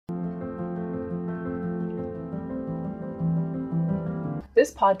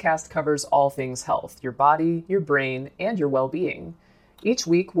This podcast covers all things health, your body, your brain, and your well-being. Each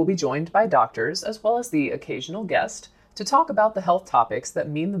week, we'll be joined by doctors, as well as the occasional guest, to talk about the health topics that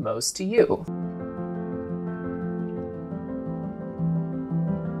mean the most to you.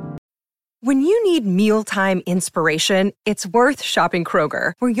 When you need mealtime inspiration, it's worth shopping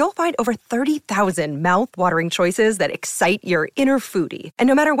Kroger, where you'll find over 30,000 mouth-watering choices that excite your inner foodie. And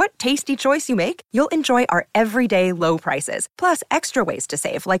no matter what tasty choice you make, you'll enjoy our everyday low prices, plus extra ways to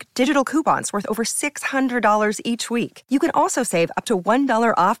save, like digital coupons worth over $600 each week. You can also save up to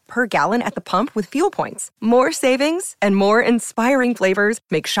 $1 off per gallon at the pump with fuel points. More savings and more inspiring flavors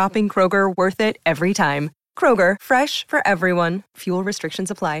make shopping Kroger worth it every time. Kroger, fresh for everyone. Fuel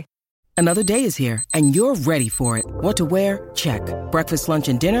restrictions apply. Another day is here, and you're ready for it. What to wear? Check. Breakfast, lunch,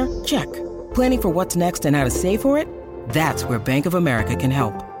 and dinner? Check. Planning for what's next and how to save for it? That's where Bank of America can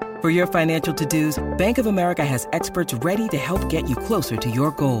help. For your financial to-dos, Bank of America has experts ready to help get you closer to your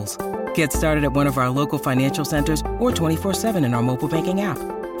goals. Get started at one of our local financial centers or 24/7 in our mobile banking app.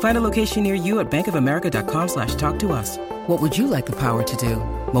 Find a location near you at bankofamerica.com/talktous. What would you like the power to do?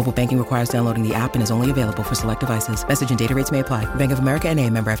 Mobile banking requires downloading the app and is only available for select devices. Message and data rates may apply. Bank of America N.A.,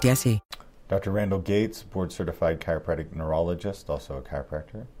 member FDIC. Dr. Randall Gates, board-certified chiropractic neurologist, also a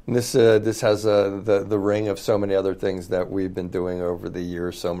chiropractor. This has the ring of so many other things that we've been doing over the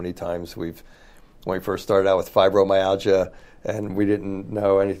years. So many times when we first started out with fibromyalgia, and we didn't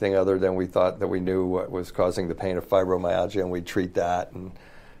know anything other than we thought that we knew what was causing the pain of fibromyalgia, and we'd treat that,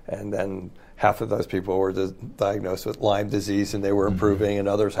 and then half of those people were diagnosed with Lyme disease, and they were improving, and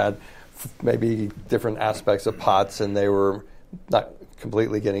others had maybe different aspects of POTS, and they were not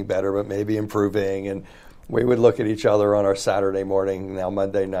completely getting better, but maybe improving. And we would look at each other on our Saturday morning, now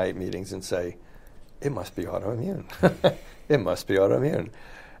Monday night meetings, and say, it must be autoimmune. It must be autoimmune.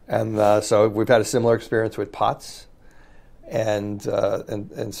 And so we've had a similar experience with POTS, and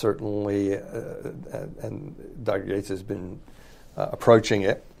certainly, and Dr. Gates has been approaching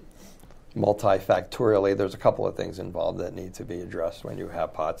it multifactorially. There's a couple of things involved that need to be addressed when you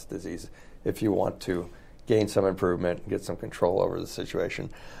have POTS disease if you want to gain some improvement, get some control over the situation.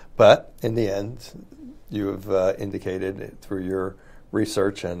 But in the end, you have indicated through your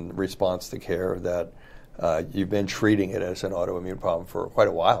research and response to care that you've been treating it as an autoimmune problem for quite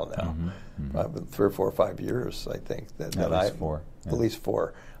a while now. 3 or 4 or 5 years, I think. At least 4. Yeah. At least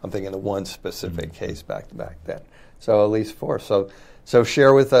 4. I'm thinking of one specific case back to back then. So at least 4. So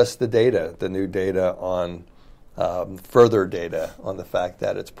share with us the data, the new data on further data on the fact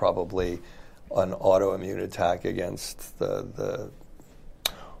that it's probably an autoimmune attack against the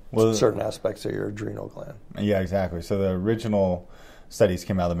certain aspects of your adrenal gland. Yeah, exactly. So the original studies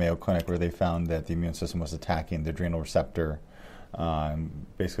came out of the Mayo Clinic where they found that the immune system was attacking the adrenal receptor.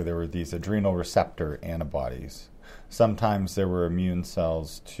 Basically, there were these adrenal receptor antibodies. Sometimes there were immune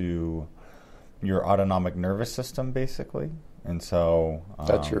cells to your autonomic nervous system, basically. And so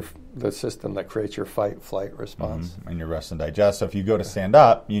that's the system that creates your fight-flight response. And your rest and digest. So if you go to stand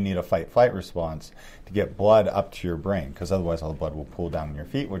up, you need a fight-flight response to get blood up to your brain, because otherwise all the blood will pool down in your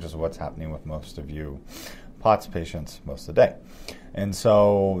feet, which is what's happening with most of you POTS patients most of the day. And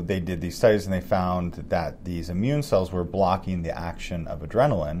so they did these studies, and they found that these immune cells were blocking the action of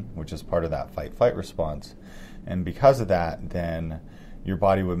adrenaline, which is part of that fight-flight response. And because of that, then your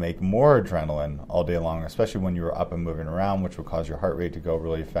body would make more adrenaline all day long, especially when you were up and moving around, which would cause your heart rate to go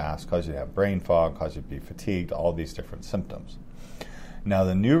really fast, cause you to have brain fog, cause you to be fatigued, all these different symptoms. Now,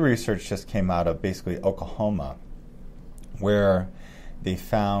 the new research just came out of basically Oklahoma, where they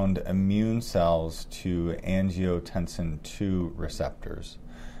found immune cells to angiotensin II receptors.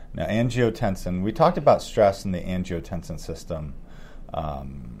 Now, angiotensin, we talked about stress in the angiotensin system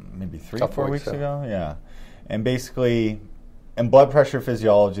maybe 3 or 4 weeks ago. Yeah. And basically, in blood pressure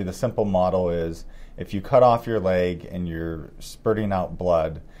physiology, the simple model is if you cut off your leg and you're spurting out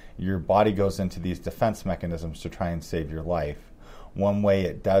blood, your body goes into these defense mechanisms to try and save your life. One way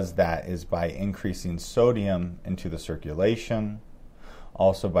it does that is by increasing sodium into the circulation,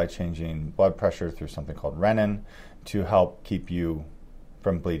 also by changing blood pressure through something called renin to help keep you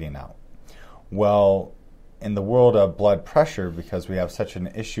from bleeding out. Well, in the world of blood pressure, because we have such an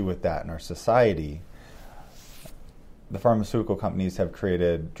issue with that in our society, the pharmaceutical companies have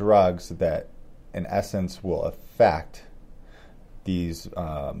created drugs that, in essence, will affect these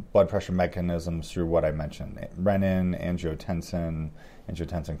blood pressure mechanisms through what I mentioned. Renin, angiotensin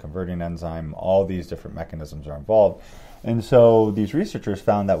converting enzyme, all these different mechanisms are involved. And so these researchers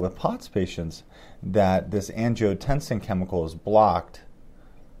found that with POTS patients, that this angiotensin chemical is blocked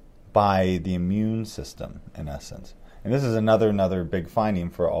by the immune system, in essence. And this is another big finding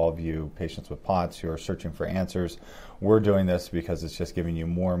for all of you patients with POTS who are searching for answers. We're doing this because it's just giving you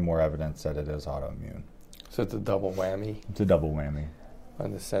more and more evidence that it is autoimmune. So it's a double whammy. It's a double whammy.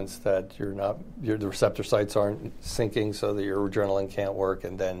 In the sense that the receptor sites aren't syncing so that your adrenaline can't work,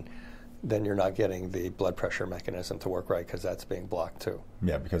 and then you're not getting the blood pressure mechanism to work right because that's being blocked too.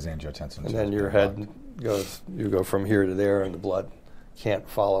 Yeah, because angiotensin. And then your head you go from here to there, and the blood can't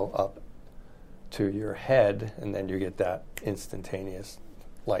follow up to your head, and then you get that instantaneous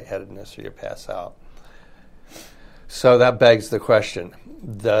lightheadedness or you pass out. So that begs the question,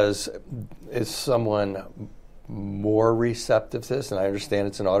 is someone more receptive to this? And I understand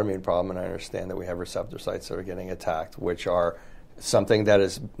it's an autoimmune problem, and I understand that we have receptor sites that are getting attacked, which are something that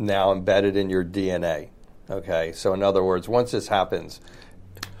is now embedded in your DNA. Okay, so in other words, once this happens,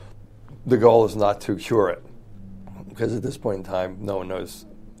 the goal is not to cure it, because at this point in time, no one knows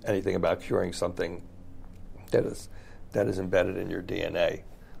anything about curing something that is embedded in your DNA.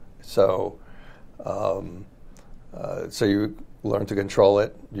 So, so you learn to control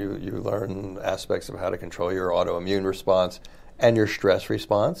it. You learn aspects of how to control your autoimmune response and your stress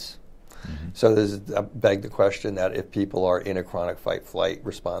response. Mm-hmm. So there's beg the question that if people are in a chronic fight-flight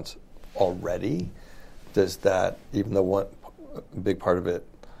response already, does that, even though one big part of it,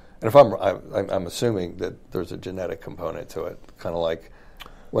 and if I'm assuming that there's a genetic component to it, kind of like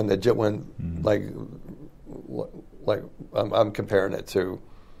mm-hmm. like I'm comparing it to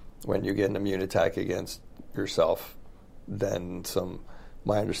when you get an immune attack against yourself, then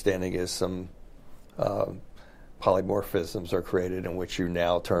my understanding is some polymorphisms are created in which you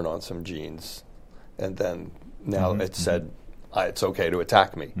now turn on some genes, and then now mm-hmm. it's said it's okay to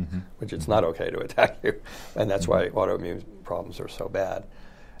attack me, mm-hmm. which it's not okay to attack you, and that's mm-hmm. why autoimmune problems are so bad.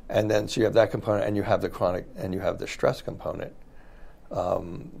 And then so you have that component, and you have the chronic, and you have the stress component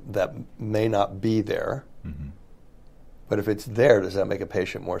that may not be there. Mm-hmm. But if it's there, does that make a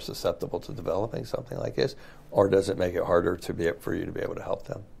patient more susceptible to developing something like this, or does it make it harder for you to be able to help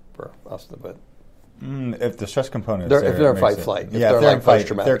them? For us, but if the stress component is there, if they're in fight-flight, if they're like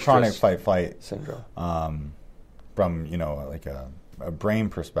post-traumatic, they're chronic fight-flight syndrome from like a brain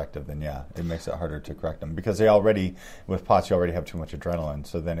perspective, then yeah, it makes it harder to correct them because with POTS you already have too much adrenaline.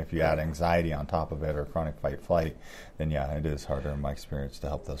 So then if you add anxiety on top of it or chronic fight-flight, then yeah, it is harder in my experience to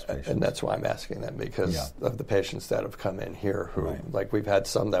help those patients. And that's why I'm asking them, because of the patients that have come in here who, like we've had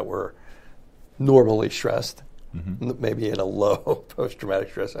some that were normally stressed, mm-hmm. maybe in a low post-traumatic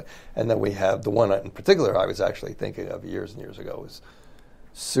stress, and then we have the one in particular I was actually thinking of years and years ago was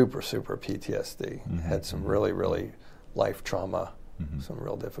super PTSD, mm-hmm. had some really, really life trauma, mm-hmm. some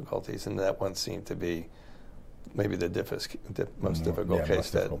real difficulties, and that one seemed to be maybe the most difficult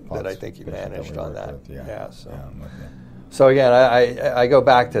case that I think you managed on that. So again, I go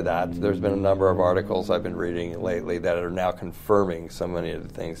back to that. There's been a number of articles I've been reading lately that are now confirming so many of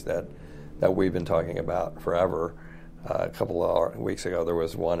the things that we've been talking about forever. A couple of weeks ago, there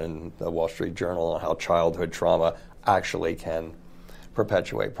was one in the Wall Street Journal on how childhood trauma actually can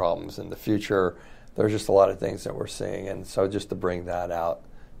perpetuate problems in the future. There's just a lot of things that we're seeing, and so just to bring that out,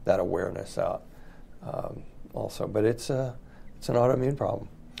 that awareness out also. But it's an autoimmune problem.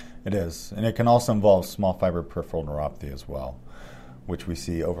 It is, and it can also involve small fiber peripheral neuropathy as well, which we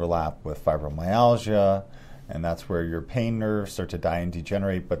see overlap with fibromyalgia, and that's where your pain nerves start to die and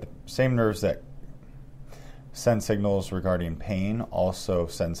degenerate, but the same nerves that send signals regarding pain also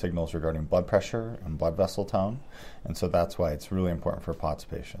send signals regarding blood pressure and blood vessel tone, and so that's why it's really important for POTS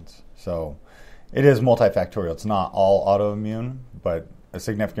patients. So it is multifactorial. It's not all autoimmune, but a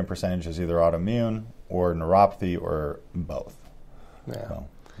significant percentage is either autoimmune or neuropathy or both. Yeah. So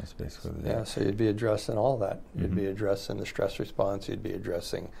that's basically the deal. So you'd be addressing all that. You'd mm-hmm. be addressing the stress response. You'd be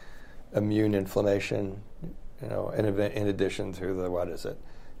addressing immune inflammation, in addition to the,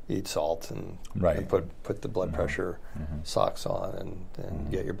 eat salt and put the blood mm-hmm. pressure mm-hmm. socks on and mm-hmm.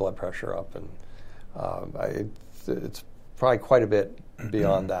 get your blood pressure up. And it's probably quite a bit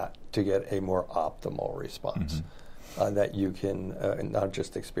beyond that to get a more optimal response mm-hmm. That you can not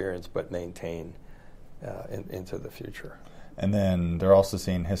just experience but maintain into the future. And then they're also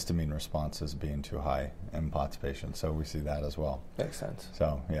seeing histamine responses being too high in POTS patients, so we see that as well. Makes sense.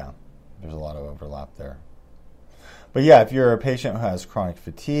 So yeah, there's a lot of overlap there. But yeah, if you're a patient who has chronic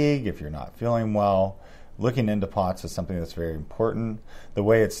fatigue, if you're not feeling well, looking into POTS is something that's very important. The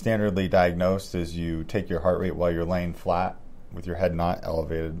way it's standardly diagnosed is you take your heart rate while you're laying flat with your head not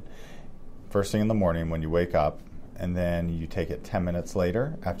elevated first thing in the morning when you wake up, and then you take it 10 minutes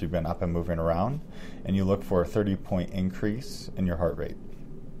later after you've been up and moving around, and you look for a 30-point increase in your heart rate.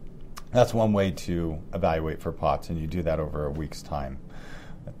 That's one way to evaluate for POTS, and you do that over a week's time.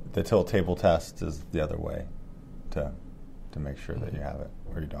 The tilt table test is the other way to make sure that you have it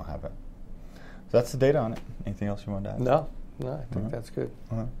or you don't have it. So that's the data on it. Anything else you want to add? No, I think that's good.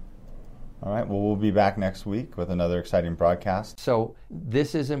 All right, well, we'll be back next week with another exciting broadcast. So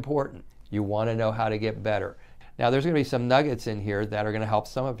this is important. You want to know how to get better. Now, there's going to be some nuggets in here that are going to help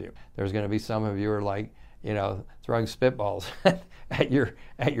some of you. There's going to be some of you who are like, throwing spitballs at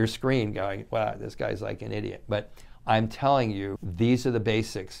your screen going, wow, this guy's like an idiot. But I'm telling you, these are the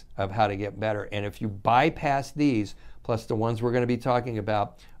basics of how to get better. And if you bypass these, plus the ones we're going to be talking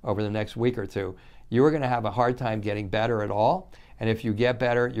about over the next week or two, you are going to have a hard time getting better at all. And if you get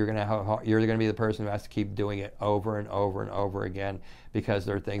better, you're going to be the person who has to keep doing it over and over and over again, because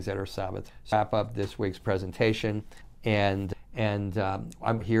there are things that are sabotaged. Wrap up this week's presentation, and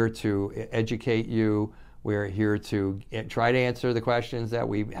I'm here to educate you. We're here to try to answer the questions that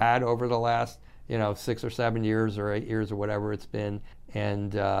we've had over the last 6 or 7 years or 8 years or whatever it's been,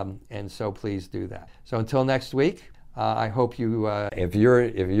 and so please do that. So until next week. I hope you, if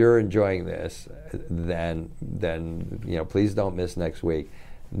you're enjoying this, then please don't miss next week.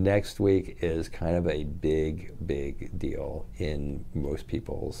 Next week is kind of a big deal in most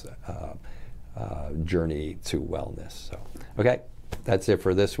people's journey to wellness. So, okay, that's it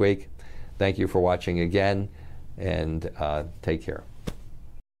for this week. Thank you for watching again, and take care.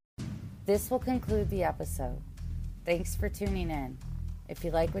 This will conclude the episode. Thanks for tuning in. If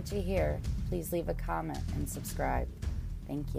you like what you hear, please leave a comment and subscribe. Thank you.